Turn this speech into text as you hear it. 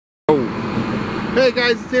Hey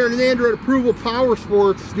guys, it's Aaron and Andrew at Approval Power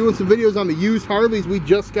Sports, doing some videos on the used Harleys we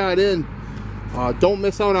just got in. Don't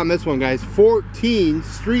miss out on this one, guys. 14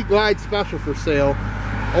 Street Glide Special for sale.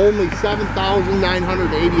 Only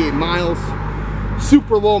 7,988 miles.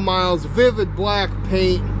 Super low miles, vivid black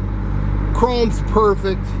paint. Chrome's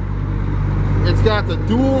perfect. It's got the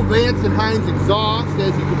dual Vance and Hines exhaust,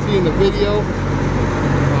 as you can see in the video.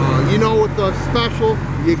 You know, with the special,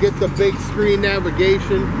 you get the big screen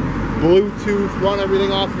navigation, Bluetooth, run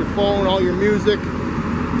everything off your phone, all your music,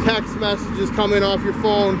 text messages come in off your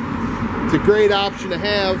phone. It's a great option to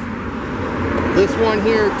have. This one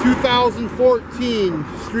here, 2014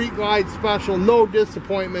 Street Glide Special, no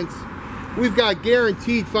disappointments. We've got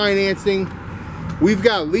guaranteed financing. We've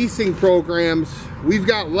got leasing programs. We've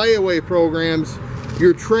got layaway programs.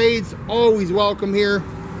 Your trades always welcome here.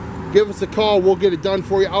 Give us a call, we'll get it done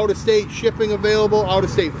for you. Out-of-state shipping available,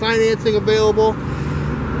 out-of-state financing available.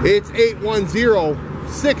 It's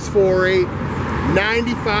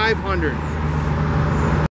 810-648-9500.